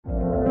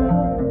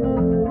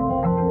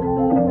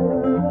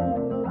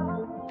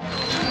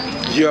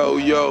Yo,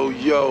 yo,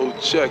 yo,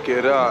 check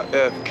it out,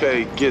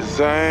 FK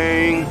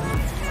Gizang.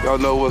 Y'all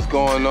know what's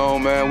going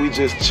on, man. We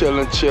just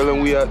chilling.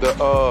 We at the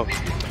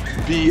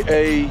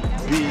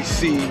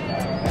BABC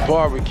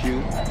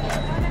barbecue.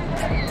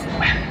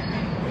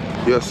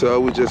 Yes, sir,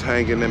 we just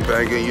hanging and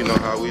banging. You know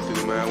how we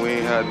do, man. We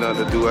ain't had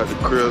nothing to do at the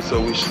crib, so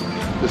we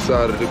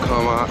decided to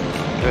come out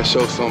and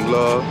show some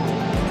love.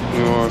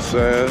 You know what I'm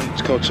saying?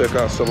 Just come check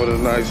out some of the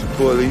nice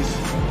bullies.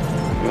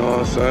 You know what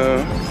I'm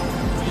saying?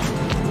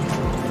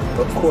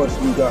 Of course,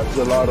 we got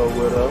gelato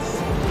with us.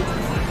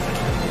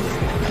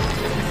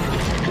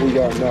 We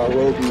got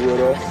Nairobi with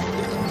us.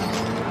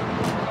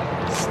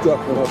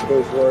 Stuff in her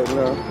face right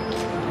now.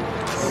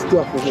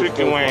 Stuff in his Chicken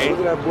face. wing. Look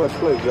at that boy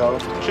plate, y'all. I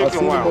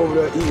seen wing. him over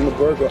there eating a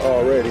burger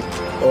already,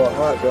 or a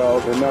hot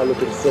dog, and now look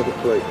at the second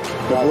plate.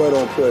 The boy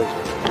don't play.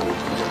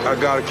 I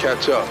gotta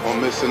catch up. I'm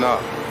missing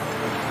out.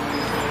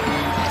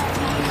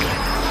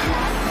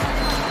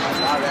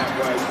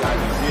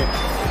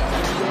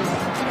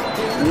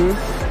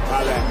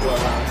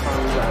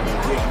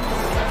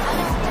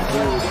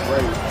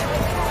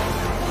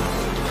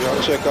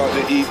 Y'all check out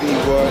the EB,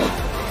 boy.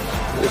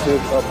 This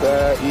is a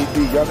bad EB.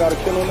 Y'all got a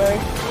kennel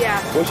name?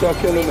 Yeah. What's y'all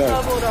kennel name?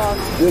 BULLDOG.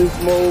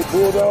 Beast Mode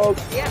Bulldog?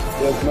 Yeah.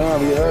 Yes, ma'am,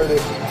 we heard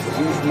it.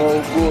 Beast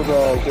Mode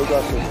Bulldog. They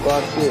got some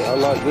spot shit. I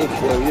like this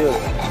boy, yeah.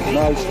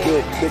 Nice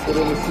thick, thicker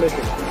than a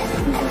snicker.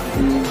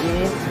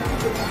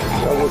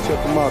 Y'all go check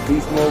them out.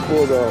 Beast Mode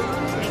Bulldog.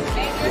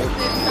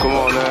 Come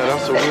on, man.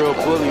 That's a real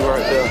bully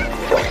right there.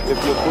 If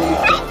your bully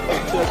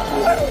catch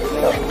you,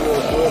 that's a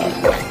real bully.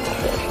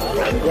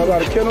 Y'all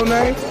got a kennel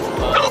name?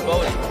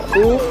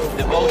 Who?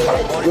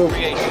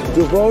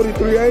 Devotee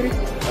 380.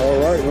 All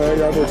right, man.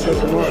 Y'all go check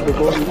them out.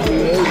 Devotee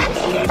 380.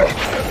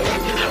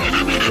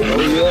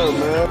 Oh yeah,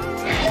 man.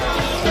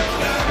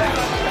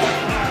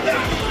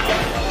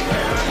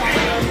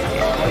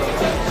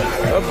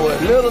 That boy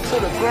little to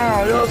the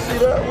ground. Y'all see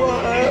that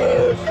one?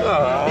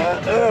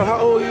 How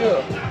old you?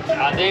 I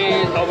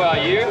think it's over a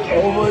year.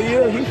 Over a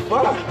year. He's 5.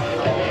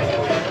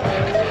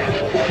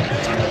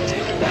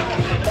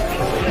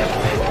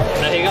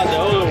 Then he got the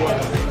other one.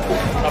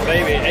 A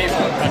baby, 8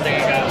 months, I think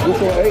he got. This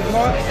one 8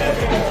 months?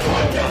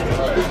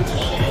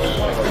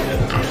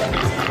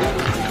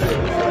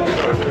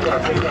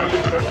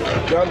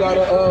 Y'all got a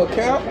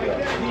cap?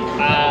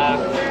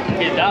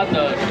 His dad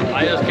does. I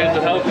just came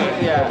to help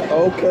him. Yeah.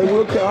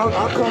 Okay,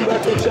 I'll come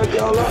back and check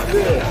y'all out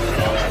there.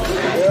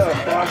 Yeah,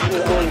 5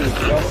 shit only.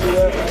 Y'all see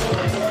that?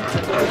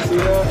 Y'all see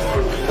that?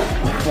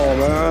 Come on,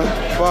 man.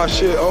 5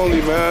 shit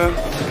only, man.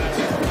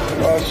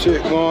 5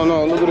 shit going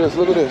on. Look at this,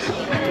 look at this.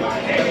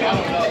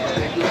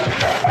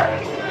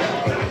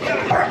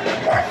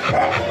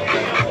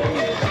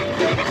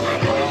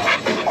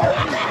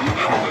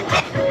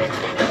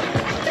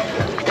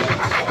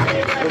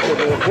 Look at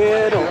the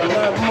head on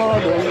that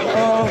mother.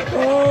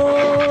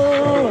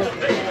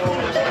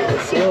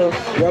 Yes, sir.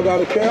 Y'all got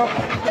a cap?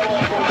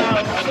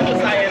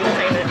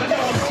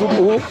 Super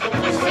who?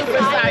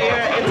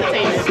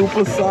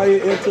 Super Sire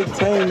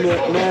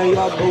Entertainment. Man,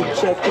 y'all go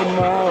check them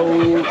out.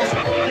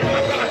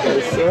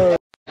 Yes, sir.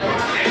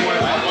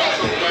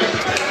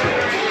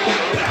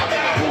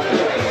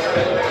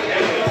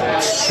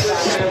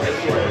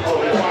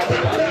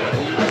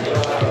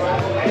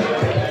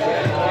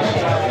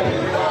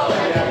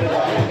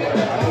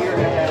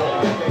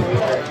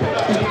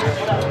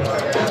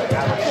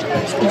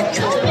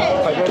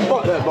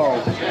 Fuck that ball.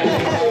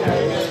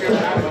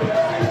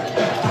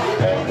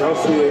 Y'all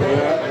see it,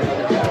 man.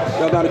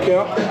 Y'all got a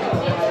count?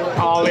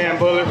 All in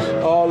bullies.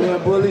 All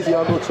in bullies.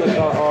 Y'all go check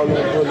out All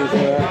in bullies,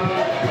 man.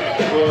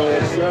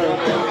 Yes, sir.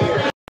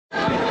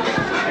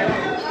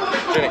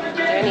 Jenny.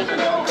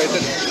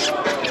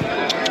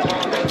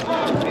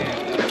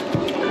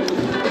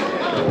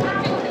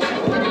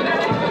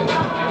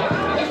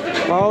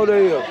 How old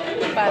are you?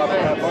 5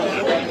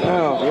 months.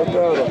 Damn, what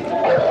better?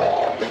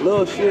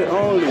 Little shit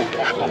only.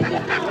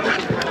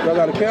 Y'all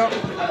got a count?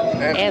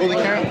 Ants bully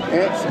count?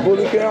 Ants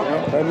bully count?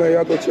 Hey man,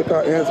 y'all go check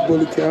out Ants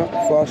bully count.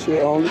 5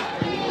 shit only.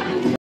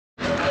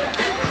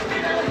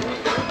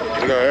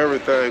 They got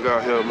everything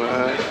out here,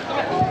 man.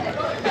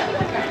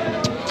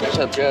 What's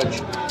up,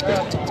 Judge?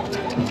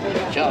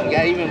 John, we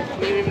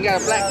even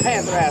got a Black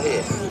Panther out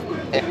here.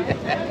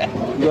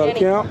 You got a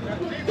count?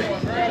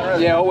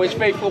 Yeah, always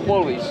faithful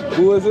bullies.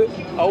 Who is it?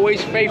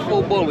 Always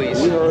faithful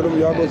bullies. We heard them.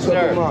 Y'all go Yes, check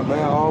sir. them out,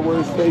 man.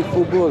 Always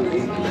faithful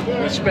bullies.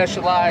 We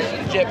specialize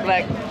in jet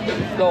black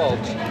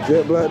dogs.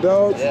 Jet black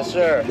dogs? Yes,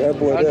 sir. That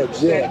boy, that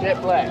 100% jet.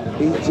 jet black.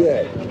 He's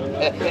jet.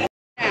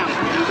 Down.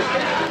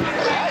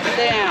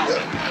 Down.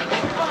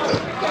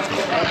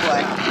 That's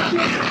black.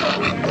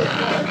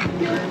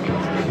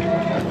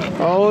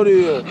 How old are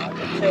you?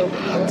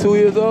 2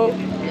 years old?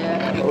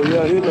 Yeah. Oh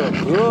yeah, he look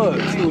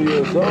good. 2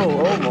 years old.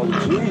 Oh my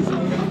Jesus.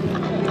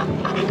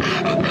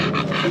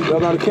 Y'all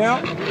got a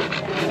count?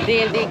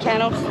 D&D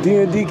kennels.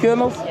 D&D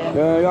kennels?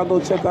 Yeah, y'all go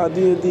check out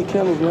D&D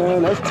kennels,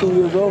 man. That's 2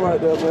 years old right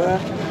there, man.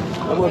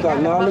 That boy got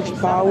knowledge,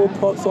 power,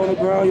 pups on the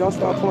ground. Y'all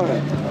stop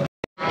playing.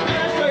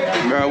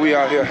 Man, we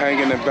out here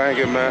hanging and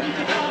banging, man.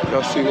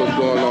 Y'all see what's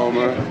going on,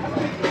 man.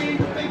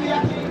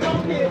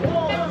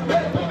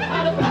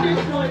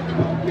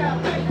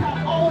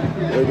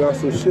 They got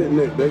some shit,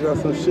 Nick. They got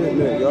some shit,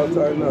 Nick. Y'all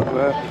tighten up,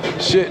 man.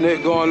 Shit,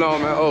 Nick, going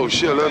on, man. Oh,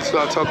 shit, let's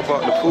start talking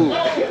about the food.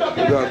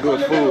 We got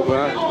good food,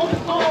 man. I'm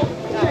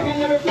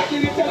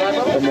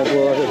gonna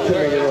go out here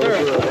killing it over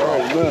here. Oh,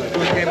 man.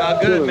 Food came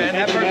out good, man.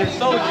 That burger's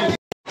so juicy.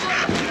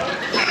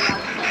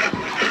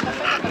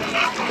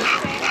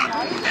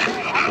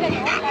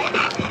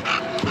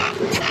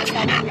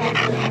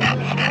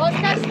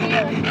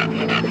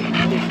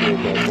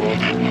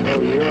 Oh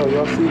yeah,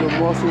 y'all see the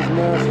muscles,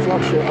 man,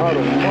 structure out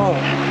of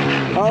mud.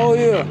 How old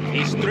here?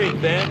 He's 3,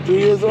 man. 3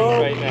 years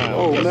old? Right now.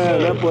 Oh Yes, man,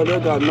 sir. that boy,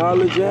 that got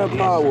knowledge and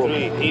power.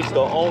 He's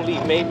the only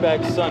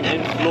Maybach son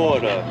in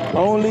Florida.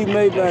 Only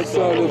Maybach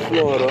son in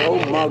Florida. Oh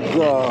my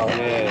God.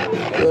 Yeah.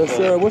 Yes,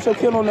 sir. What's your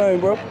kennel name,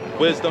 bro?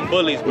 Wisdom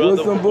Bullies, brother.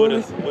 Wisdom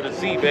Bullies? With a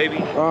Z, baby.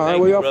 All right,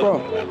 where y'all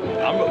from?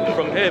 I'm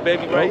from here,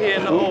 baby. Right here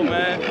in the O,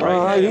 man.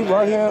 All right, he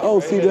right here.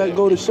 Oh, see, that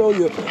go to show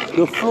you,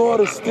 the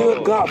Florida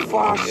still got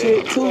fire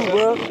shit too,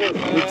 bro.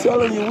 I'm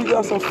telling you, we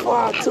got some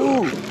fire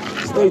too.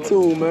 Stay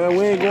tuned, man.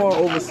 We ain't going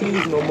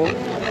overseas no more.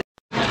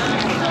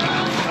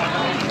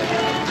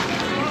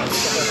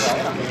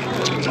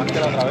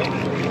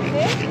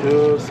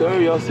 Yes, sir.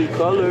 Y'all see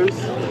colors.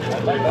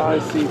 I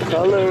see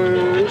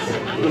colors. Look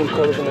at them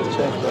colors in this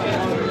chest.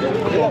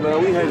 Come on,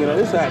 man. We hanging out.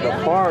 This at the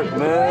park,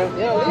 man.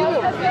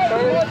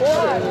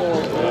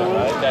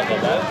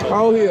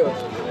 How old here?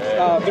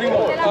 3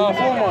 months.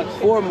 4 months.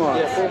 4 months.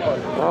 Yeah, 4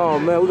 months. Oh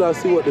man, we gotta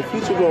see what the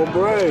future gonna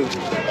bring.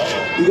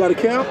 You got a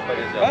camp?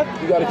 Huh?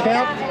 You got a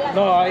camp?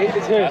 No,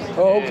 it's his.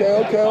 Oh,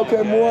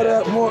 okay. More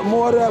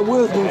of that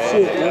wisdom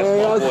shit,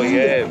 man. I see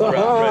yeah, it. bro.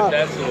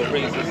 That's what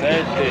brings us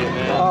everything,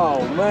 man.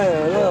 Oh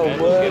man, yeah, Man,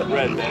 boy. get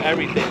red, man.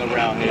 Everything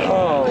around here.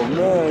 Oh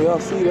man, y'all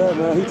see that,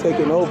 man? He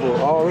taking over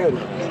already.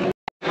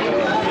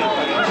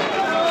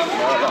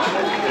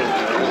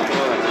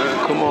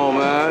 Come on,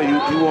 man.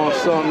 You want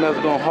something that's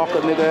gonna hawk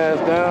a nigga ass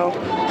down?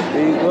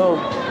 Here you go.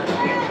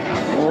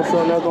 You want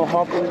something that's gonna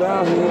hawk him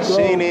down? Here you go.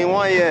 She ain't even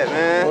one yet,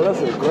 man. Oh, that's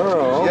a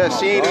girl. Oh, yeah,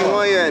 she ain't even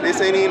one yet. This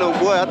ain't even no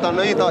boy. I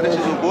know you thought this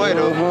was a boy,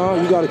 though.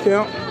 You got a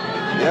count?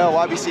 Yeah,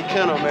 YBC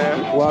Kennel,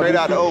 man. Straight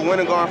out the old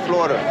Winter Garden,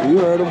 Florida. You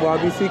heard him,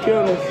 YBC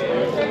Kennels.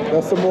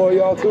 That's some more of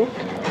y'all, too?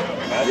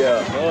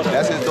 Yeah,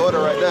 that's his daughter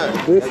right there.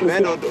 This is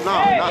Bando, no,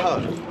 not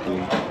her.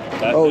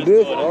 Oh,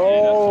 this?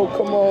 Oh,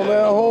 come on,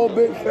 man. Whole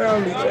big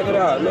family. Check it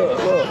out. Look.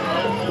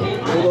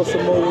 Here goes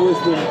some more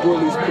Wisdom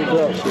Bullies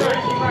production.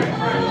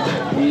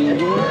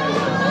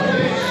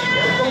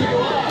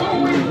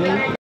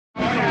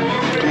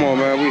 Come on,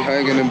 man. We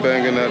hanging and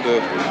banging at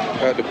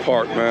the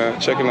park, man.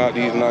 Checking out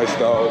these nice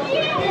dogs.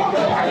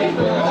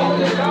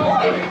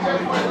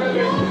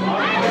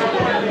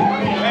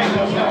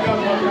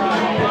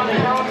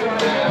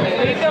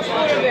 Leave the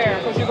scooter there,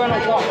 because you're going to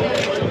walk.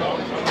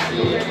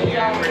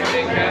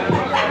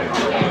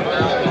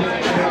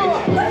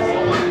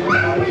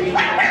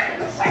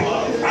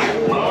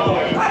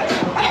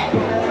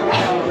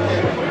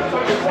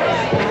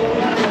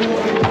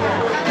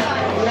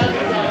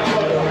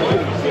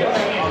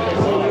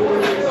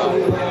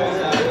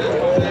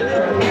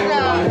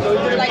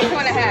 Like 2.5.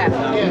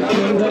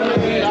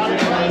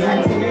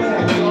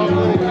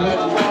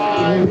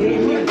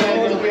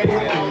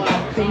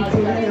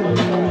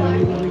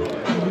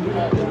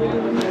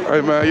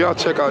 Hey man, y'all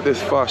check out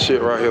this fire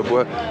shit right here,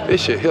 boy.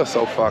 This shit here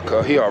so far,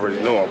 cuz he already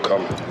know I'm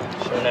coming.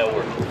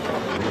 Network.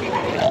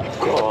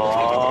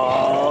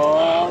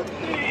 God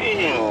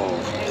damn.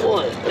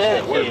 What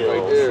that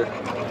right there.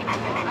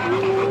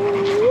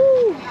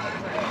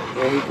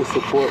 Yeah, he can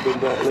support them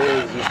back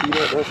legs. You see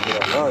that? That's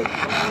what I like.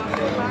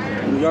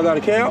 Y'all got a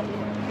camp?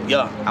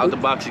 Yeah, Out the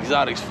Box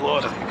Exotics,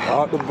 Florida.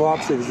 Out the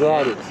Box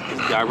Exotics.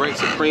 It's direct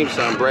Supreme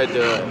son bred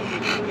the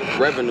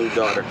revenue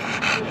daughter.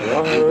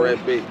 Y'all He heard?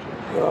 bred big.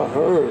 Y'all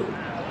heard.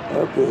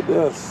 That bitch,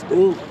 that's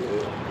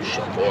stupid.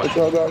 What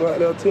y'all got right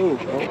there too?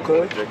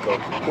 Okay. Draco.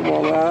 Come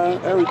on, man.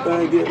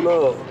 Everything get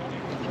love.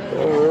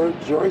 Y'all heard?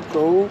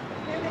 Draco.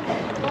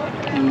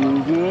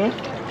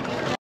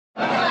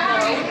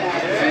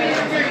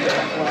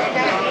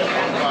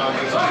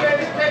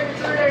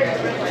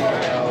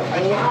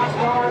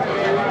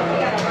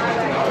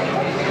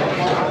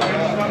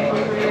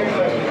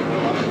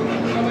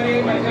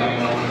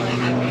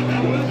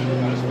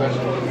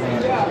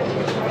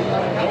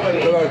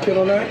 You got a kid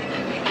on that?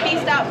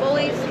 Peace out,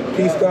 bullies.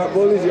 Peace Stop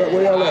Bullies?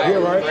 Where y'all at? Here,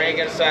 right?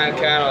 Frankenstein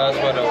cattle, that's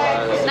what it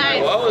was.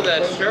 Nice. What was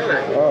that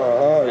shirt?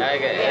 All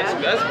right.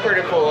 That's a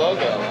pretty cool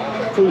logo.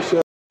 Appreciate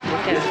it.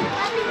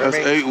 That's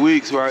 8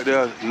 weeks right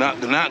there.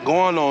 Not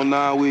going on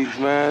 9 weeks,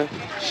 man.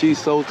 She's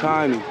so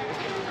tiny.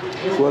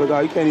 Swear to God,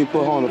 you can't even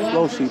put her on the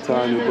floor. She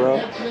tiny,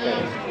 bro.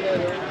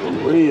 For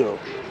real.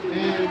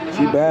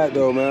 She bad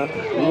though, man.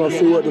 We gonna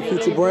see what the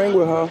future bring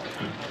with her.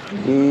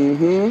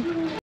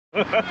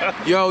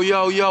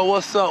 Yo,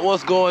 what's up?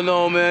 What's going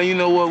on, man? You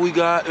know what we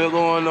got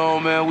going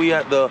on, man? We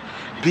at the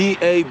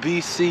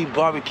BABC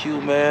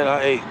barbecue, man.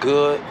 I ate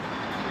good.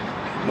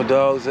 My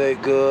dogs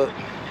ate good.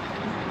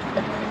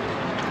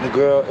 The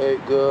girl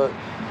ate good.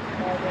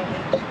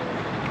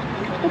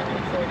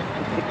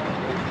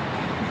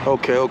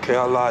 Okay,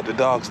 I lied. The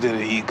dogs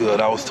didn't eat good.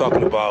 I was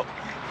talking about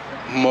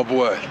My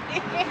boy.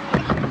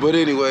 But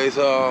anyways,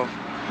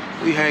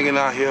 we hanging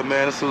out here,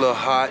 man. It's a little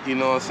hot, you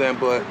know what I'm saying?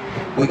 But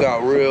we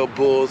got real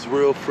bulls,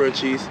 real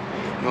Frenchies.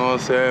 You know what I'm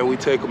saying? We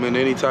take them in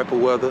any type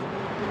of weather.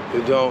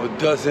 It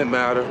doesn't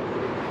matter.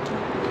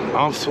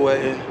 I'm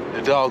sweating.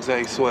 The dogs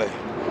ain't sweating.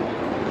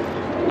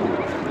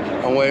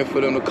 I'm waiting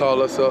for them to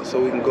call us up so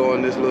we can go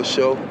on this little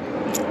show.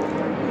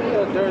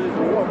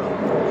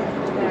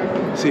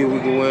 See if we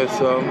can win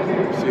some.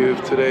 See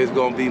if today's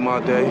gonna be my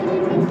day.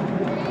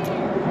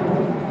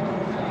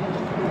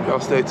 Y'all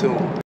stay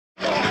tuned.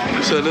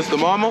 You said this the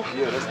mama?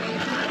 Yeah, that's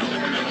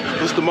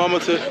This the mama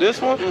to this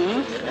one?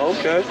 Mm-hmm.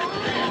 Okay.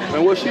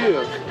 And what she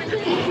is?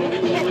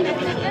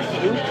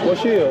 What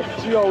she is?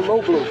 She on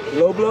low blow.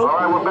 Low blow? All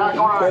right, we're back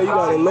on okay, you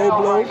got a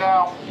low blow, and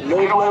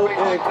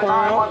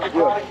crown.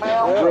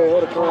 Yeah,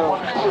 the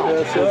crown.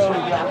 Yeah, so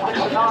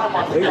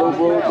they low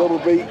blow, double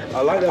beat.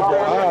 I like that for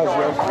eyes,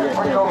 man.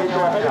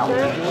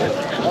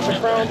 That's a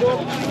crown dog?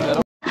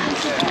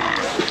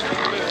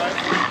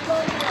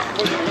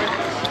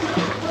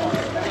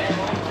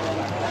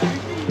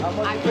 How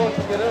much you supposed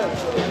to get in?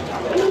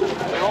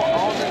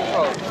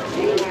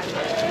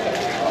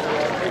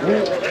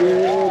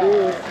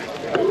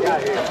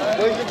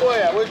 Where's your boy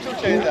at? Where's 2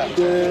 Chainz at?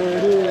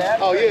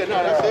 Oh yeah,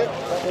 no, that's it.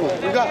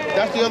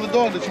 That's the other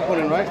dog that you put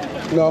in, right?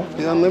 No.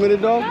 The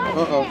unlimited dog?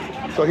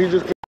 So he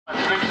just 6 to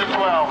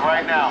 12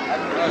 right now.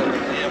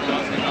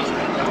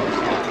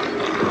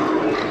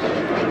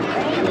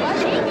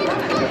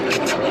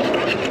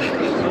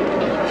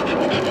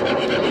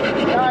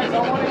 Guys, I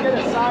want to get a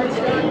side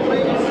stand,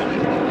 please.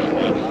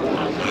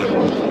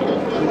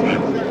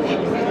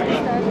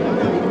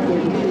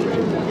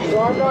 So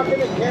I'm not going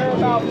to care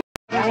about.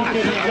 Hey,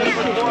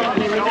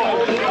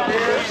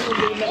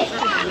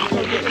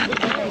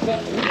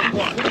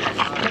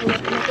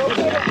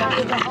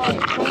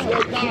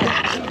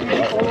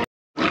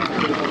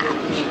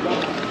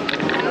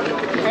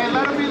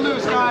 let them be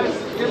loose, guys.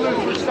 Get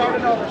loose. We're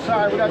starting over.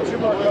 Sorry, we got 2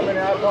 more coming in.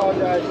 I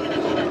apologize.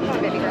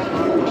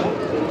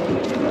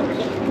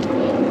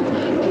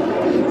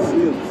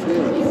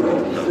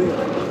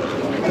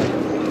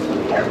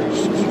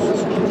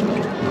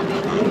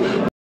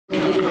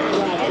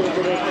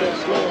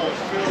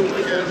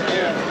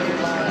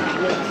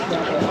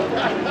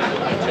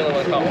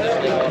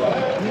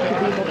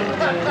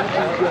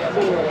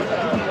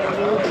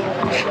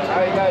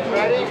 Alright, you guys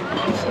ready?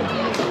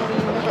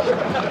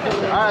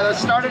 Alright,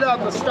 let's start it up.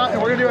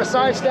 We're gonna do a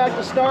side stack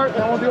to start,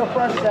 then we'll do a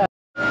front stack.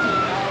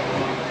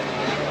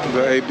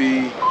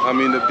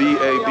 The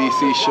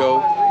BABC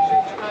show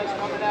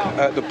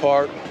at the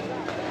park.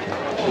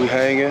 We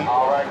hanging.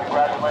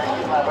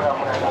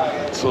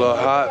 It's a little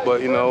hot,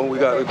 but you know, we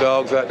got the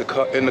dogs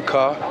in the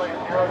car.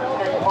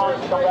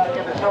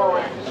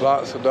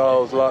 Lots of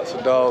dogs,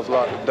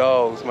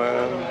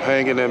 man.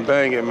 Hanging and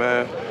banging,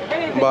 man.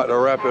 I'm about to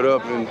wrap it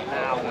up and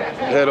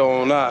head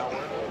on out.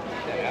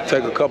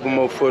 Take a couple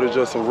more footage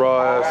of some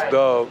raw ass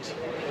dogs,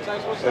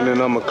 and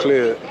then I'ma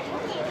clear it.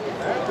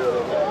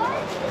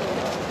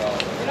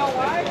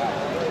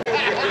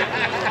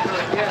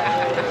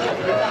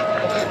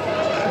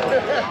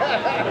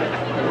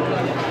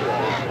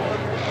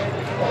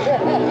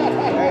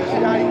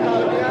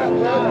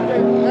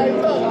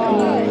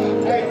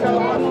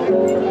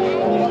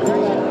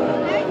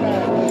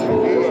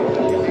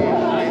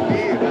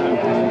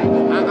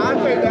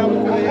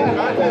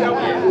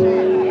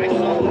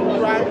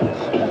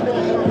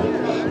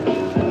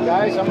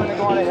 Guys, I'm going to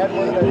go on ahead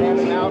with it and hand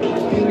them out.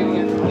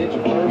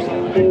 First.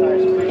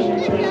 Guys,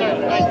 appreciate you.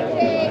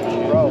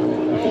 Bro,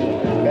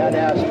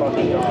 badass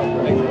fucking dog.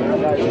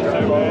 You guys are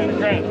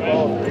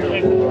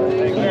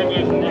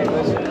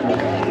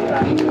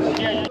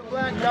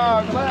black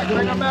dog, black,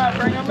 bring him out,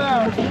 bring him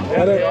out.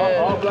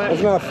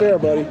 That's not fair,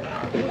 buddy.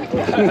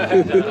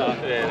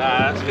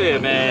 That's fair,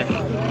 man.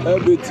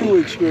 That'd be too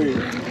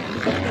extreme.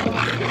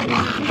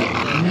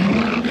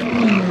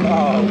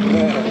 Oh,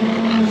 man.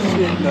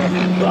 Shit, man.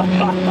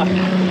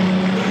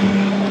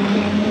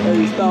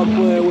 Hey, stop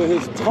playing with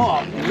his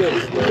talk.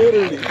 Yes,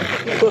 literally.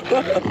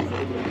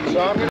 So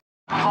I'm going to...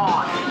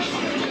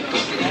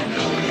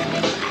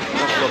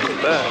 That's fucking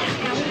bad.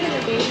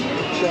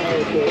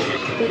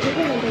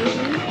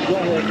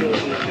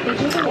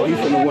 Oh, you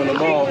finna win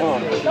them all, huh?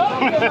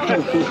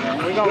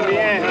 We're going to be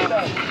in,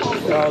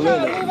 huh? Y'all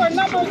in it. Leave our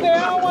numbers there. I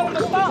don't want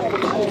them to stop.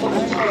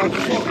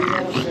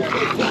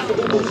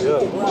 Yeah,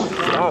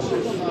 stop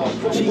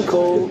it.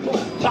 Chico.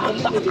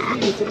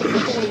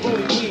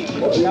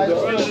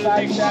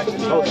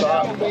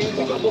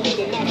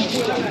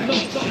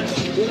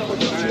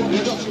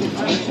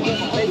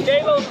 Hey,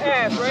 J-Lo's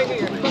ass right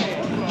here.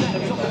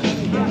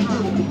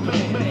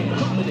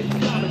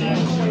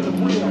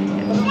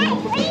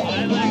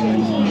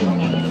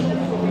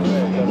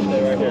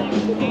 Stay right here.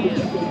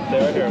 Stay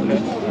right here,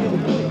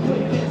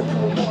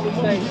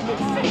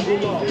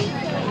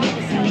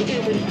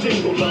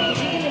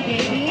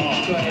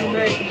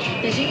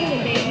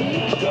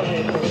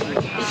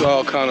 It's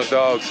all kind of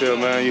dogs here,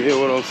 man. You hear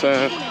what I'm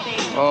saying?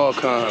 All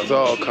kinds,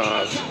 all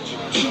kinds.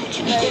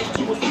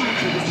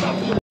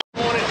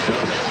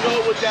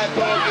 that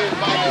dog is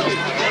by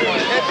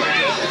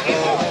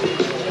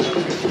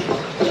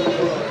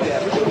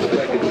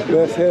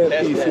Best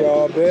headpiece,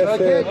 y'all.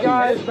 Best headpiece.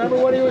 Guys, remember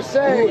what he was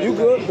saying. You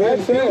good?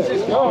 Best head.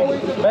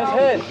 Best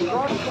head.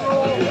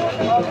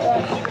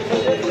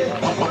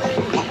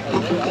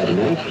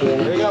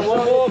 We got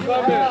one more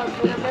coming.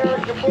 An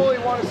American Bully,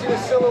 you want to see the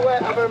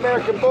silhouette of an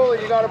American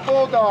Bully. You got a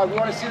Bulldog, you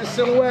want to see the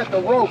silhouette,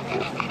 the rope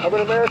of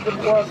an American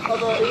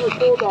English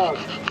Bulldog.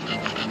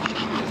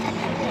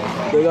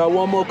 They got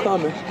one more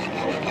coming.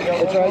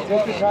 That's right,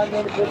 take your time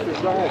on the pictures.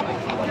 Go ahead.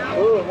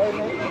 Ooh, hey,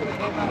 mate.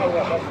 Oh,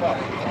 yeah, that's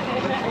fine.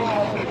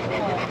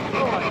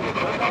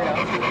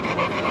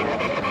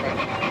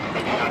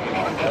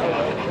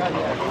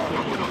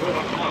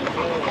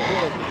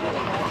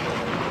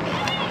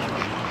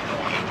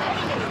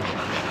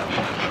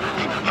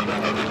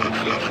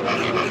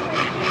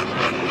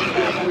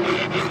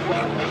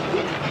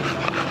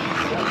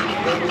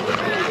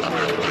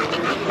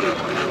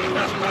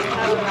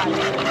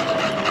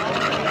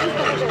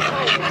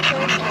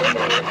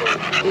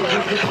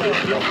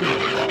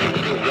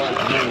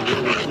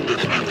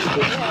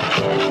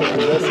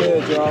 Best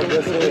head, y'all.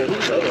 Best head.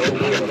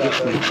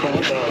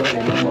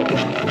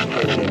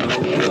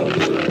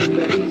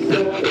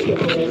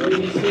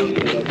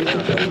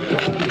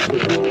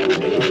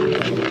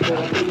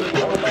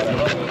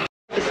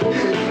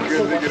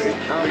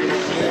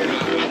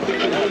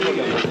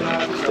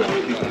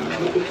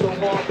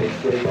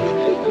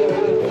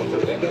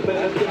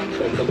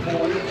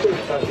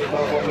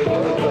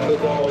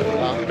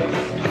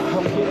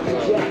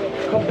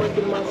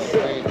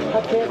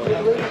 I can't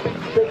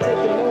believe they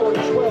taking more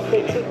than 12.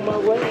 They took my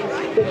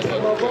reins, they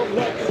took my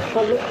Rolex. I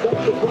looked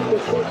up the window,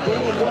 said,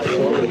 damn, what's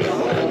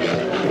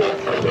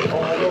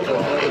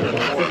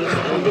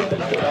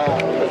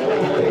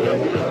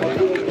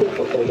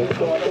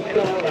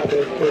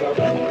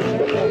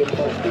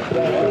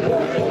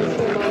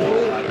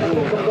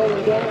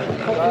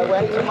I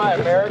went to my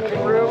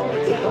American room.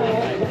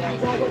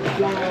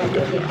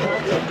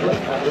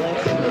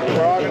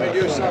 We're all going to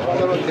do something a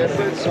little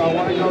different, so I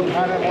want to go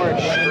kind of more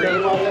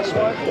extreme on this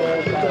one.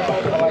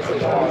 I like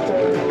this one.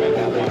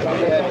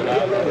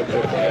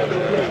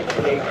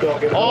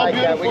 All Like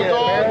that. We beautiful get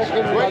dogs, American,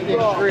 we got great the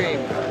dogs.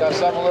 extreme. Got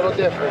something a little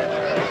different.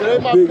 Today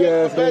my Big pick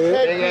ass for best head.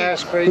 head. Big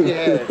ass, crazy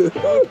head.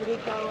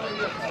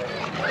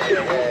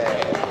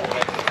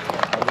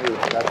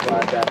 That's why I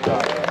backed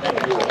up.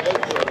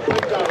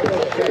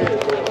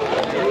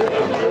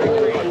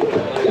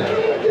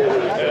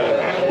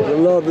 The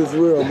love is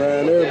real,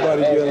 man.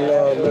 Everybody getting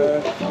love,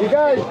 man. You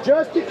guys,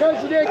 just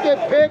because you didn't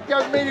get picked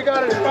doesn't mean you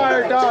got an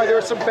inspired dog. There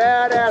were some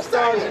badass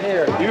dogs in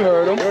here. You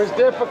heard them. It was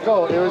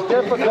difficult. It was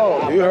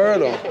difficult. You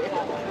heard them.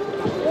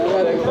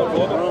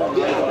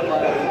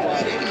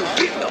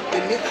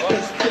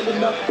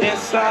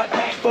 Inside,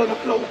 for the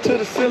flow to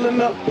the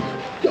ceiling up.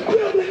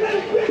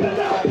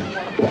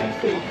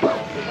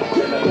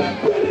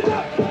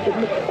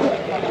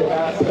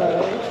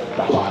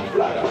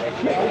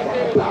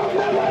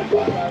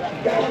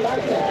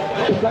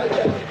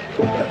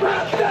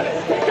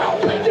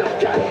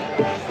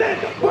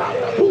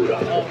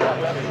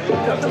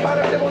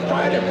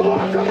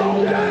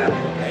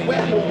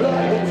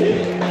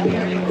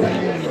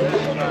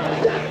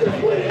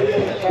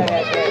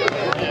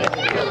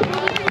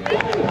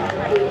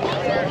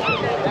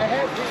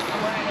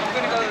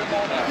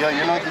 Yo,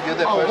 you know, you're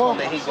the first one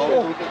that he goes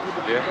to.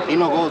 Yeah. He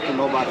no goes to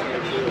nobody.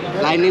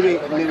 Like, even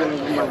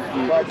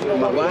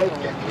my wife,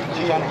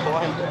 she don't go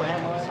him.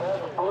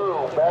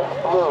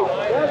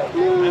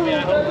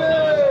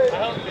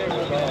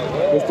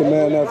 It's the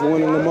man that's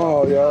winning them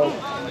all, y'all.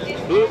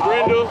 Good,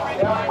 Brindle.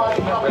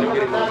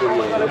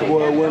 That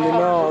boy winning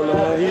all,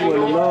 man. He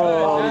winning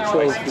all the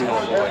trophies.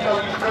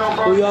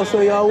 Who y'all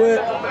say y'all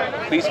with?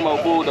 Beast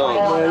Mode Bulldog.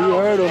 Man, you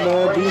heard him,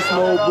 man. Beast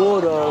Mode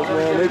Bulldogs,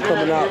 man. They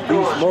coming out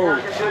beast mode.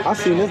 I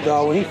seen this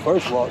dog when he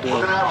first walked in.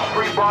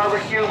 Free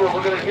barbecue, but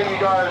we're gonna give you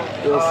guys.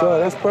 Yes, sir.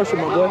 That's pressure,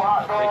 my boy.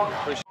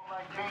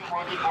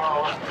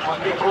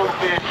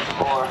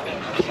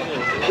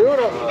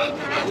 Beautiful.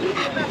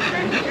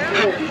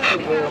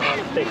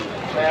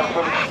 And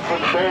for the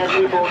band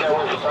people that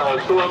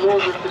was doing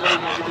music today,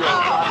 we'll give you a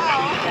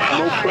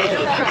No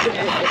pressure.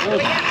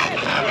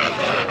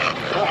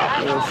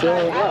 Yes,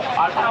 sir. I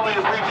really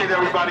appreciate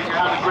everybody for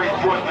having a great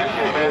sport this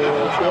year, man. This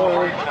is a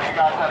celebration that you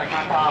guys had a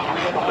good time.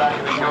 Please come back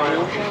and enjoy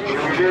it. If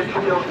you did,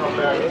 still come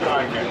back and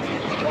try again.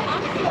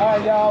 All right,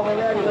 y'all, we're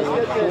ready. Let's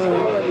get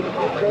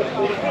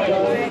this.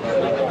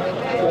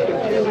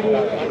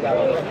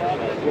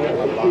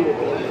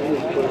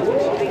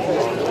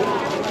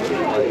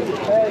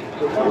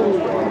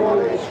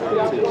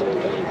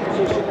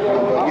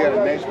 Yeah,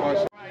 the next one.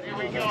 You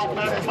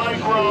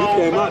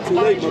came out too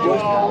late, my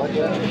boy.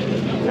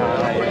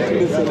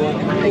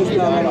 Missing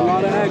out on a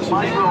lot of action.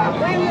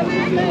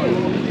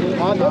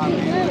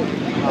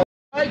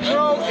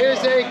 Micro is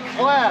a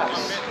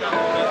class.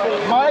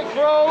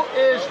 Micro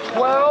is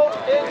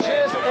 12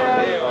 inches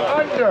and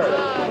under.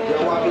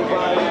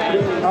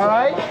 All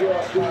right?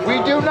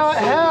 We do not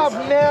have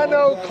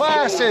nano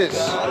classes.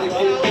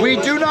 We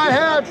do not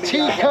have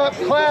teacup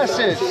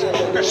classes.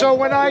 So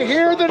when I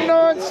hear the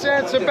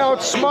nonsense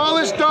about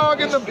smallest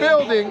dog in the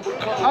building,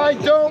 I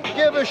don't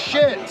give a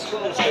shit.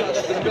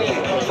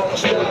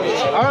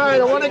 All right,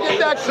 I want to get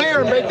that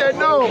clear and make that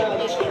known.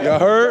 Y'all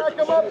heard? Stack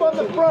them up on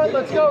the front.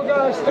 Let's go,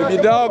 guys. If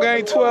your dog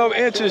ain't 12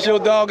 inches, your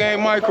dog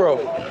ain't micro.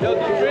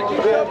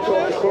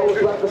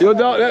 Your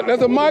dog,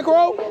 that's a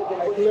micro?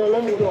 Yeah,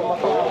 let me go.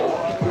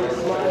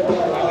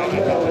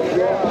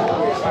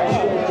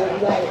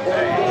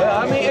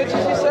 How many inches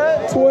you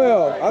said?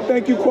 12. I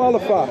think you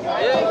qualify.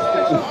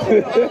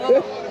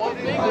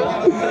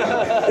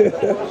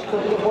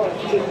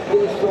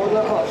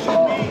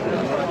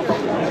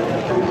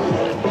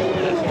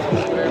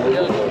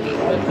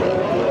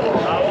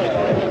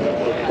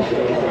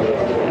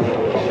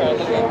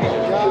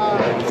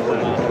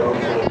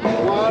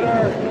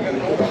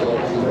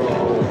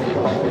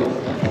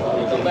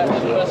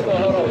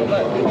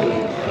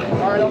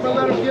 All right, I'm gonna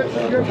let him get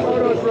some good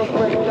photos real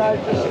quick, guys.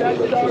 Just stack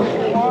the dog in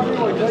the water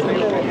or just in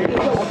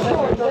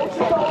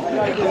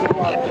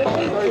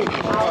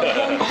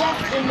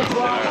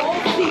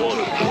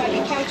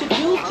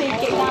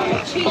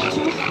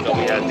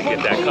We had to get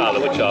that collar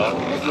with y'all.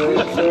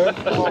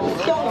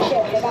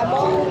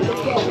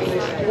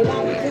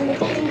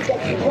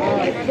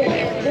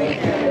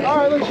 All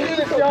right, let's do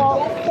this, y'all.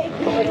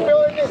 Let's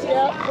fill in this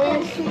gap,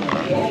 please.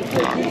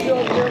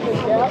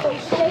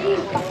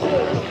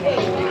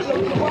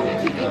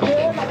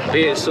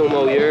 Big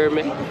Sumo, you hear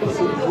me?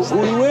 Who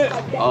you with?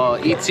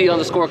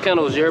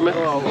 ET_Kennels, you hear me?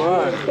 All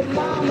right.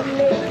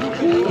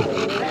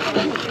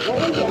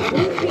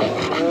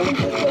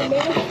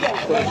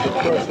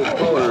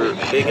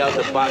 Big out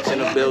the box in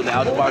the building,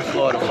 out the box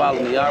Florida.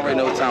 Follow me. Y'all already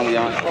know what time we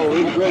on. Oh,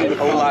 we ready.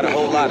 Whole lot of.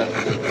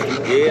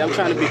 Yeah, I'm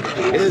trying to be.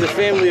 This is a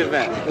family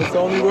event. It's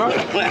only right.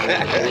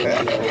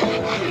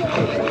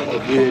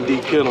 Yeah, D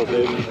Kennel,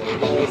 baby.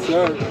 Yes,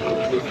 sir.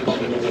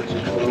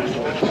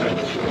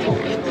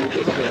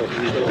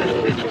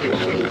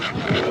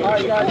 All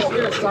right, guys, just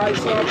get a side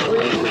shot,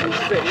 please.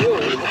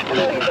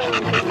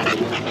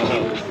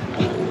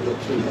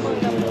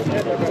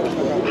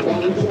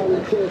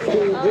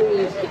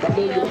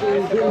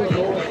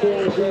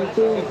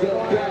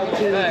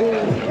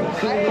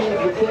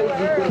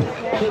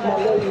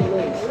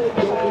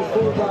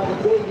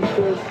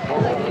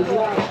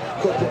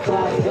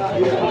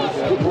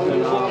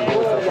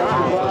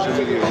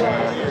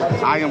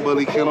 I am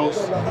Bully Kennels.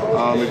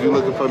 If you're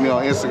looking for me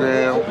on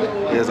Instagram,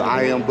 it's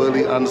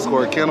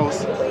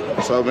IamBully_Kennels.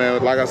 So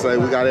man, like I say,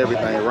 we got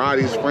everything.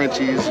 Rotties,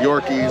 Frenchies,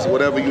 Yorkies,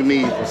 whatever you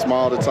need, from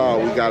small to tall,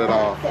 we got it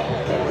all.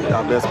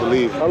 Y'all best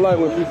believe it. I like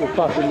when people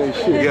popping their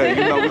shit. Yeah,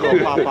 you know we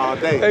gonna pop all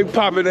day. They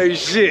popping their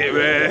shit,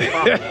 man.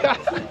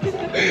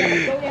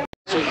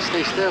 So you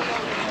stay still.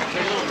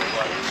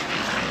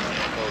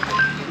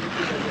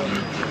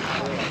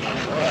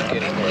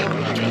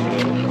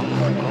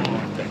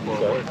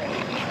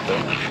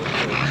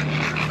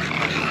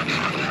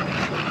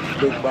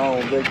 Big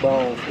bone, big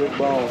bone, big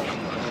bone.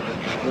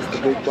 Mr.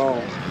 Big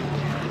Bone.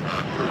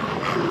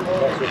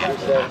 That's what she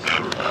says.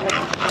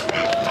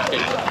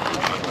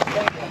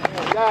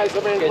 Guys, I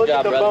mean, Good look job,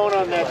 at the brother. bone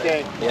on that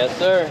thing. Yes,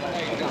 sir.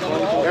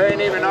 There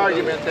ain't even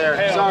argument there.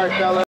 Sorry,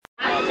 fella.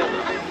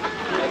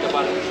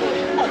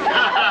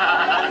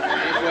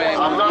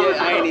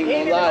 I ain't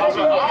even gonna lie to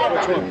you.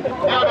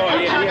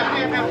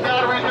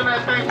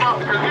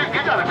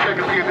 You gotta check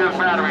and see if there's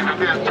batteries in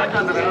this. Check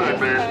under the hood,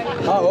 man.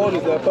 How old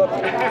is that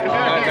puppy?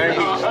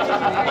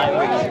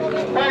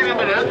 Wait a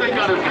minute, that thing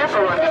got a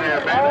zipper under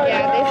there, man.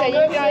 Yeah, they said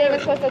you're not even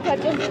supposed to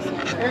touch him.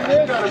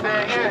 They got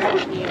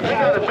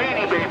a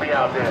beanie baby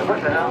out there. What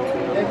the hell?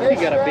 He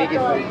got a baby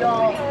baby.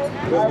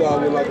 This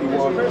dog look like he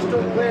walking.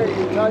 Crystal clear.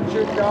 You touch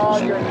your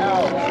dog, you're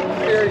out.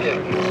 Period.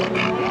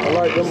 I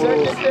like them Second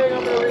rules. thing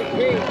I'm going to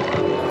repeat.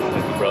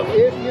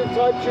 If you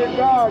touch your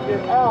dog,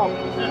 you're out.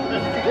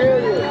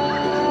 Period.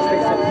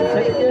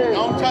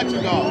 Don't touch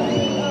your dog.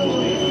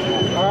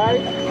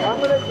 Alright? I'm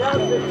going to count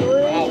to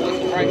 3.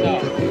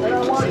 And I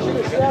want you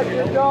to stack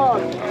your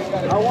dog.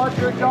 I want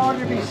your dog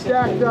to be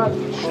stacked up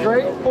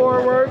straight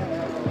forward.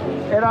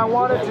 And I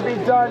want it to be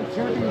done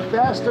to the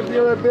best of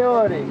your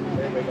ability.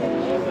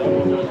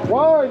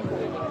 1,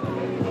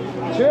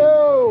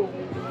 2,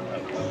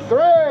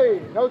 3.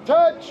 No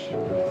touch.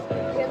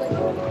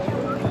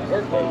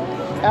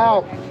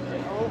 Out.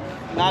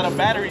 Not a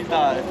battery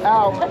died.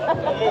 Out. Them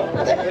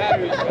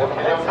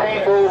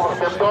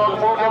dogs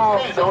move their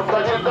feet. Don't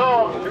touch your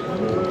dog.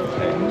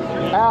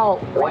 Out.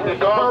 When your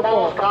dog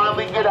moves,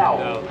 kindly get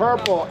out.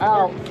 Purple.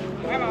 Out.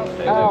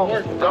 Out.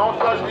 Don't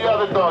touch the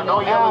other dog.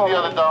 Don't yell at the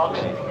other dogs.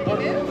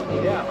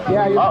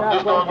 Yeah, you're Oh,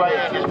 this dog right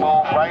here just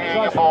moved. Right here,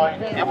 your boy.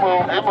 You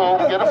move.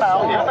 Get him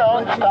out. You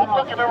know, stop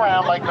looking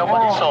around like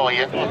nobody saw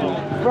you.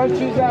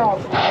 Frenchie's out.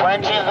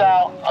 Frenchie's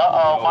out.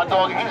 Uh-oh, my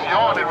dog, he's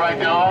yawning right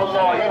now. Oh,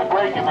 Lord, he's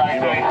breaking right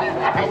there.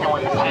 He's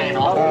doing the chain.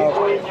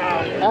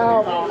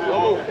 Out.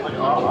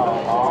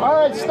 All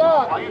right,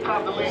 stop.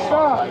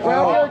 Stop.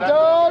 Grab your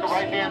dogs.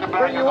 Right there in the back.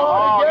 bring you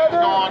all together.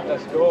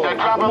 Let's go. They're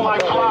dropping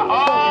like fly.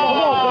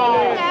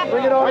 Oh!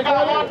 Bring it all we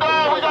got together. one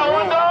dog. We got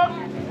one dog.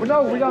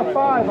 No, we got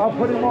 5. I'll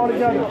put them all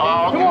together.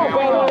 Oh, okay. Come on,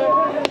 brother.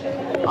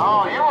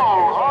 Oh, you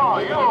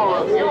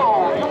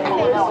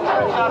pulling out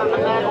 10 out of the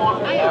neck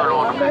on the shirt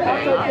on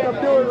the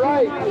I'm doing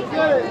right. You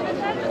get it.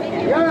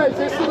 Guys,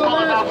 this is the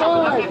last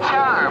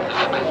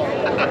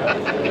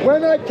 5.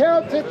 When I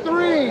count to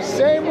 3,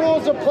 same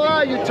rules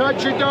apply. You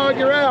touch your dog,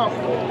 you're out.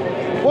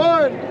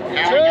 1, 2,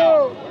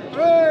 3.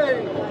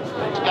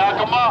 Stack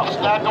them up,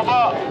 stack them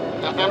up.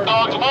 If them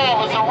dogs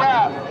move, it's a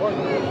wrap.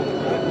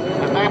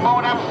 If they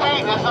move them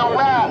feet, it's a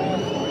wrap.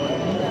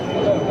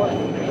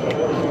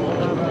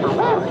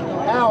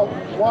 Out.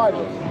 1.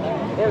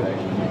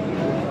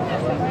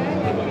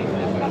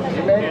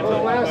 You made it to the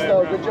last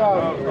though. Good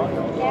job.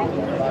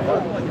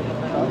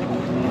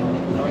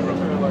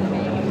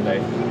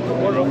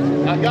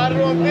 I got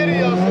it on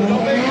video, so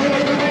don't make it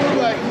look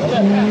anyway.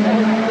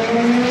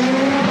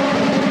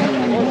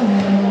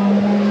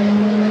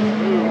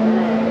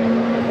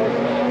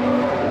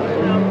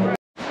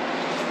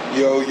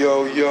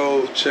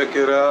 Yo, check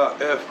it out,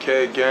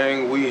 FK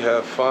gang. We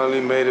have finally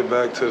made it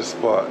back to the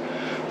spot.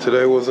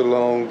 Today was a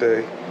long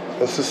day,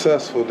 a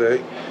successful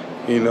day.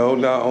 You know,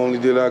 not only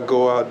did I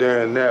go out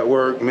there and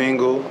network,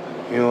 mingle,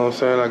 you know what I'm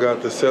saying, I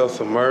got to sell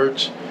some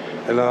merch,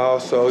 and I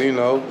also, you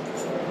know,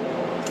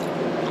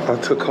 I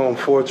took home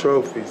 4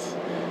 trophies.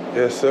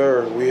 Yes,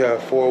 sir, we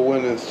have 4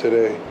 winners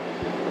today.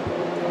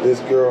 This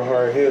girl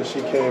right here,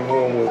 she came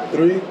home with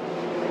 3,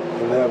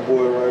 and that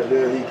boy right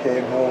there, he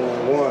came home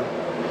with 1.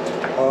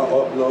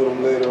 I'll upload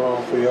them later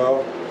on for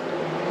y'all.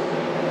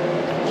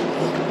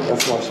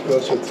 That's my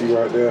specialty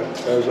right there.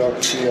 As y'all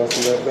can see, y'all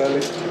see that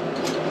belly?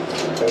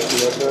 Y'all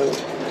see that belly?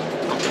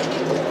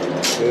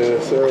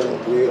 Yes, sir.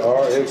 We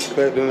are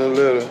expecting a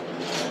litter.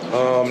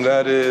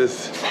 That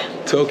is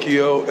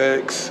Tokyo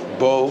X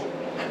Bo.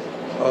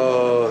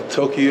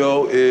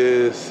 Tokyo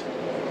is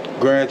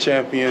grand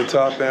champion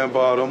top and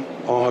bottom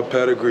on her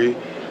pedigree.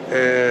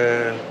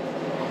 And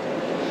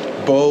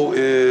Bo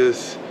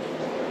is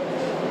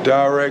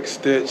Direct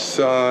Stitch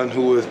son,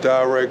 who is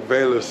Direct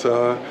Baylor's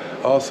son.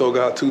 Also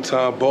got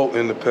 2-time Bolt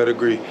in the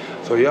pedigree.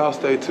 So y'all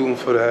stay tuned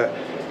for that.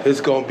 It's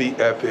gonna be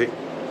epic.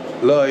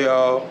 Love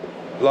y'all.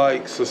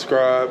 Like,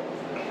 subscribe.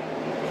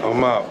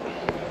 I'm out.